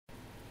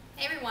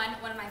Hey everyone,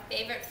 one of my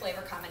favorite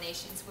flavor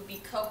combinations would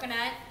be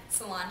coconut,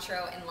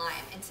 cilantro, and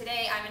lime. And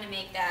today I'm going to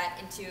make that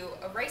into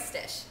a rice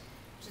dish,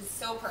 which is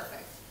so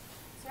perfect.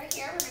 So right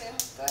here we're going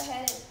to go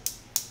ahead and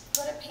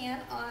put a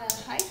pan on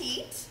high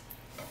heat.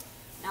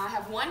 Now I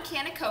have 1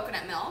 can of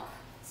coconut milk,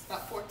 it's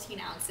about 14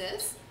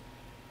 ounces.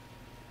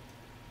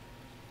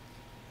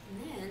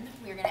 And then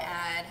we're going to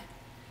add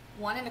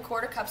 1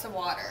 1/4 cups of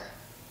water.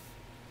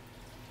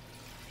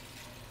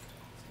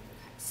 So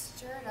we're going to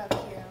stir it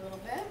up here a little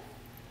bit.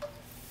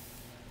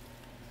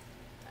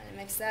 And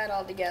mix that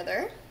all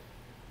together.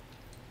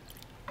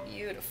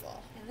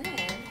 Beautiful. And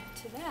then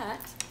to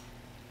that,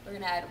 we're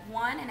going to add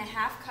 1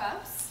 1/2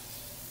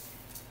 cups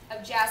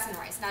of jasmine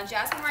rice. Now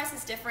jasmine rice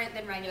is different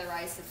than regular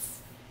rice.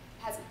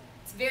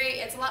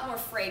 It's a lot more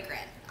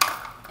fragrant,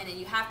 and then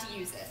you have to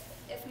use it.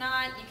 If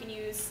not, you can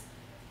use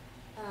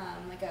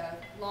like a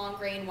long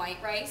grain white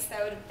rice.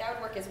 That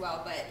would work as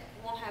well, but it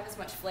won't have as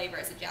much flavor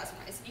as a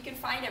jasmine rice. You can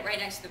find it right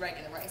next to the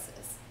regular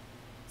rices.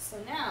 So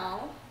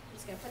now I'm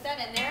just going to put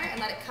that in there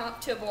and let it come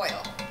up to a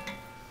boil.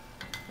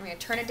 We're going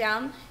to turn it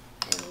down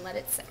and let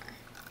it simmer.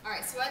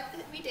 Alright, so what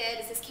we did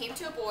is this came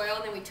to a boil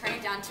and then we turned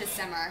it down to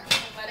simmer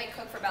and let it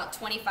cook for about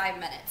 25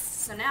 minutes.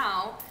 So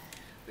now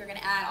we're going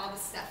to add all the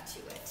stuff to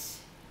it.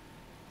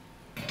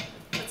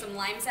 Put some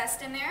lime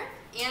zest in there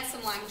and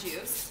some lime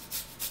juice.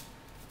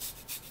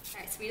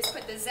 Alright, so we just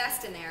put the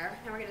zest in there.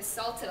 Now we're going to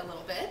salt it a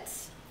little bit.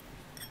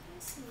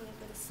 Just a little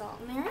bit of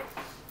salt in there.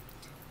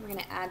 We're going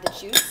to add the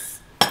juice.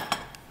 Go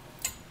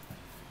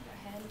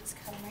ahead and just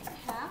cut them right in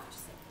half,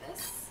 just like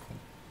this.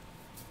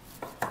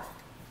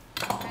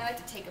 I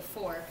like to take a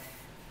fork.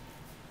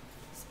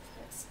 Just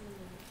put some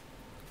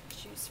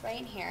juice right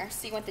in here.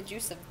 So you want the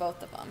juice of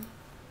both of them.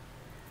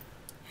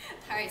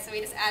 Alright, so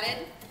we just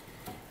added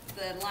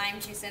the lime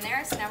juice in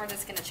there. So now we're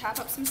just going to chop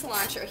up some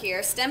cilantro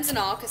here, stems and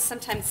all, because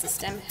sometimes the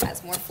stem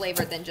has more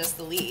flavor than just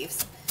the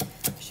leaves.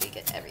 Make sure you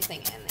get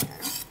everything in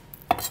there.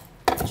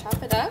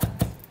 Chop it up,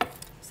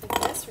 just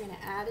like this. We're going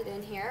to add it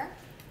in here.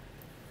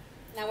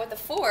 Now with a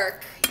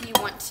fork, you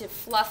want to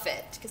fluff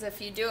it, because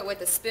if you do it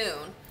with a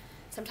spoon,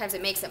 sometimes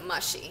it makes it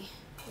mushy.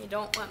 You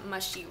don't want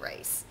mushy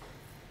rice.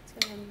 So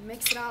I'm going to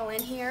mix it all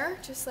in here,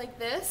 just like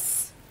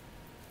this.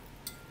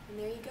 And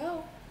there you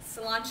go.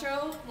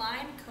 Cilantro,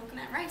 lime,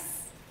 coconut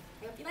rice.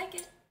 I hope you like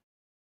it.